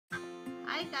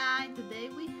Hi guys, today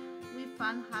we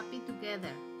fun happy together,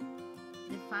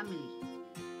 the family.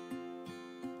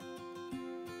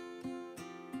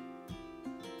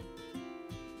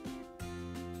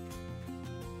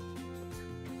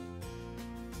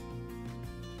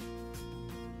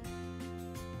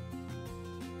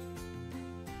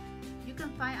 You can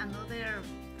find another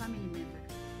family member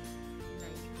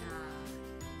like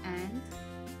aunt,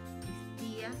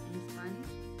 tía in Spanish.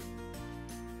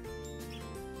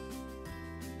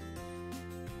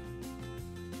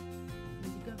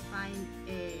 You can find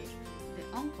the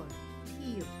uncle,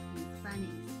 tío in Spanish.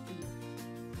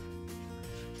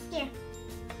 Here.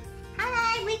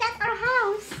 Hi, we got our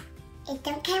house. It's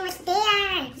okay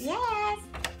upstairs. Yes.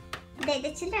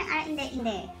 The children are in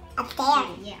the upstairs.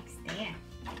 Yeah, upstairs.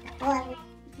 Well,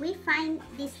 we find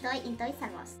this toy in Toys R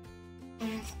Us.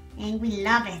 And we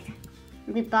love it.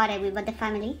 We bought it. We bought the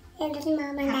family. And this is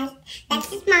mama. That's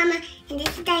his mama. And this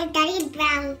is the daddy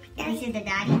brown. This is the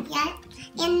daddy. Yeah.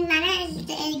 And mama is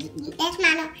that's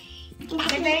mama. And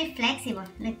that's they're very flexible.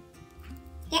 Look.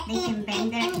 Yeah, they can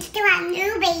bend it. And we still have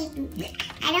no baby.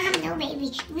 I don't have no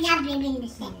baby. We have baby in the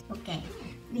set. Okay.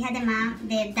 We have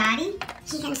the daddy.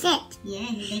 He can sit. Yeah,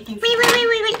 they can sit.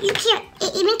 Wait. You can't.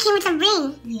 It even came with a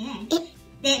ring. Yeah.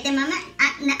 The mama,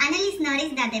 Annalise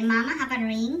noticed that the mama have a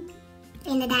ring.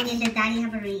 And the daddy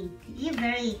have a ring. You're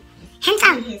very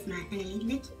handsome. Yes, Annalise.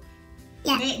 Look.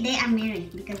 Yeah. They are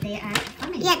married because they are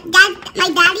family. Yeah, my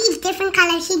daddy is different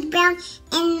colors. He's brown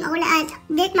and all us.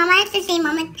 This mama is the same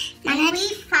mama. And we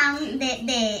found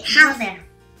the house.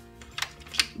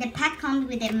 The pack comes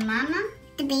with the mama,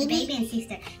 the baby and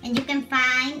sister. And you can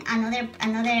find another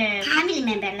family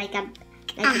member like a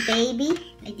baby,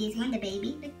 like this one, the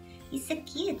baby. Look, he's so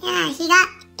cute. Yeah, he's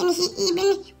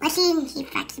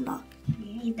flexible.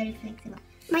 Yeah, he's very flexible.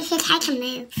 But his head can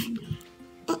move.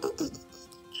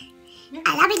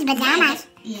 I love his pajamas.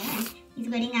 Yeah, he's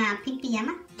wearing a pink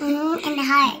pajama. And the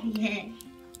heart. Yeah,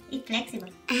 it's flexible.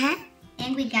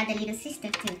 And we got the little sister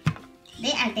too.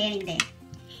 They are there in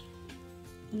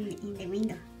the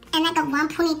window. And like a one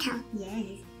ponytail. Yeah,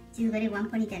 she's wearing one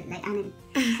ponytail like Anna.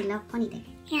 She loves ponytail.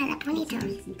 Yeah, that ponytail.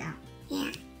 It's down.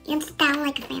 Yeah, it's down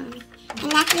like a family. And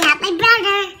next we have my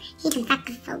brother. He can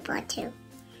practice football too.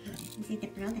 Yeah, is it the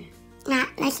brother? No,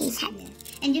 that's his head. Yeah.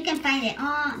 And you can find the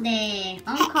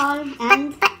uncle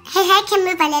and... But his head can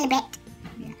move a little bit.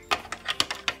 Yeah.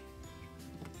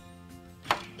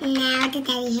 Now the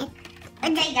daddy head.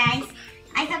 Okay guys,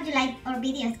 I hope you like our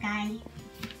videos guys.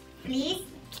 Please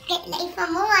click like for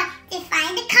more to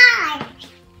find the card.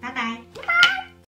 Bye bye.